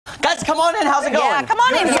Guys, come on in. How's it going? Yeah, come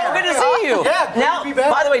on in. So good to see you. Yeah, now, be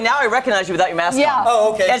back. by the way, now I recognize you without your mask Yeah. on.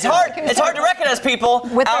 Oh, okay. It's hard. It's hard to recognize people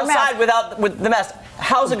outside with the mask.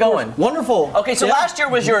 How's it going? Wonderful. Okay, so last year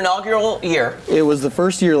was your inaugural year. It was the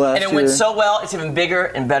first year last year. And it went so well. It's even bigger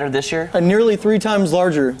and better this year. Nearly 3 times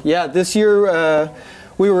larger. Yeah, this year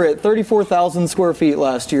we were at 34,000 square feet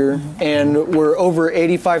last year, and we're over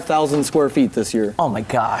 85,000 square feet this year. Oh my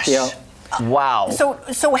gosh. Yeah. Wow.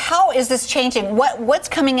 So how is this changing? What's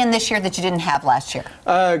coming in this year that you didn't have last year?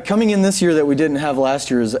 Coming in this year that we didn't have last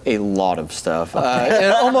year is a lot of stuff.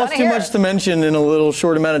 And almost too much to mention in a little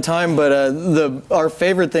short amount of time, but our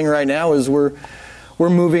favorite thing right now is we're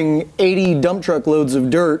moving 80 dump truck loads of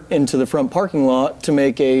dirt into the front parking lot to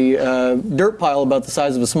make a dirt pile about the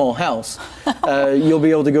size of a small house. You'll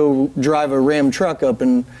be able to go drive a Ram truck up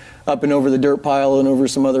and over the dirt pile and over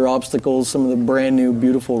some other obstacles, some of the brand new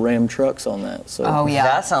beautiful Ram trucks on that. So oh yeah,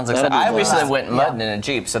 that sounds exciting. I recently went mudding in a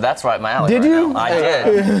Jeep, so that's right my alley. Did you? I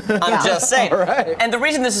did. I'm just saying. Right. And the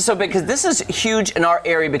reason this is so big, because this is huge in our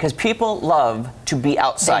area, because people love to be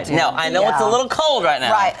outside. Now, I know it's a little cold right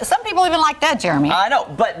now. Right. Some people even like that, Jeremy. I know,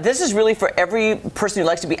 but this is really for every person who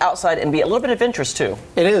likes to be outside and be a little bit of interest too.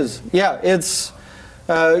 It is. Yeah, it's,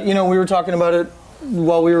 you know, we were talking about it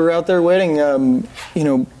while we were out there waiting. You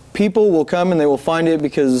know, people will come and they will find it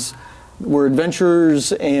because we're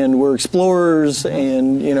adventurers and we're explorers,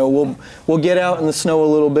 and you know we'll get out in the snow a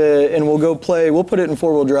little bit and we'll go play. We'll put it in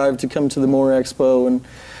 4-wheel drive to come to the More Expo and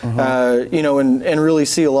you know and really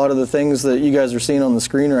see a lot of the things that you guys are seeing on the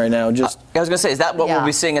screen right now. Just I was gonna say, is that what we'll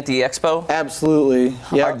be seeing at the Expo? Absolutely.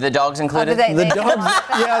 Yeah. Are the dogs included? The dogs.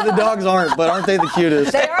 Yeah, the dogs aren't, but aren't they the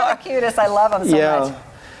cutest? They are the cutest. I love them so much.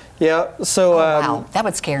 Yeah. So wow, that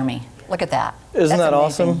would scare me. Look at that. Isn't that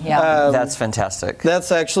awesome? Yeah. That's fantastic.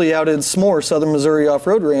 That's actually out at S'more, Southern Missouri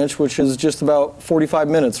Off-Road Ranch, which is just about 45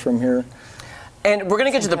 minutes from here. And we're going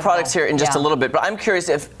to get to the products here in just a little bit, but I'm curious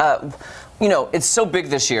if, you know, it's so big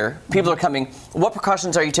this year. People are coming. What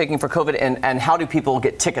precautions are you taking for COVID, and how do people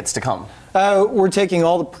get tickets to come? We're taking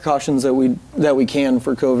all the precautions that we can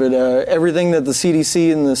for COVID. Everything that the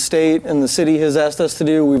CDC and the state and the city has asked us to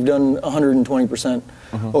do, we've done 120%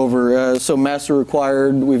 over. So masks are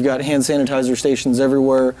required. We've got hand sanitizer stations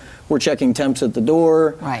everywhere. We're checking temps at the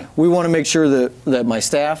door. Right. We want to make sure that my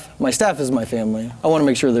staff is my family. I want to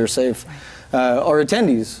make sure they're safe. Right. Our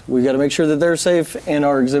attendees, we got to make sure that they're safe, and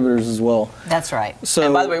our exhibitors as well. That's right. So,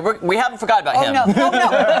 and by the way, we haven't forgot about him. No. We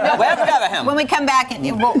haven't forgot about him. When we come back,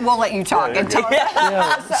 we'll let you talk. And tell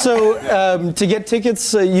us. So to get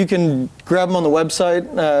tickets, you can grab them on the website,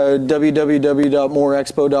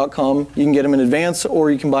 www.moreexpo.com. You can get them in advance,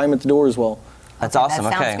 or you can buy them at the door as well. That's awesome.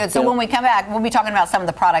 That sounds good. So when we come back, we'll be talking about some of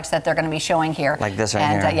the products that they're going to be showing here. Like this right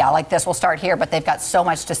and, here. yeah, like this. We'll start here, but they've got so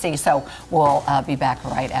much to see. So we'll be back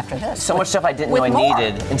right after this. So much stuff I didn't know I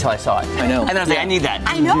needed until I saw it. I know. And I was like, I need that.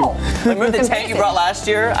 I know. Remember the tent you brought last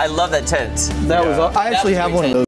year? I love that tent. That was. I actually have one of those.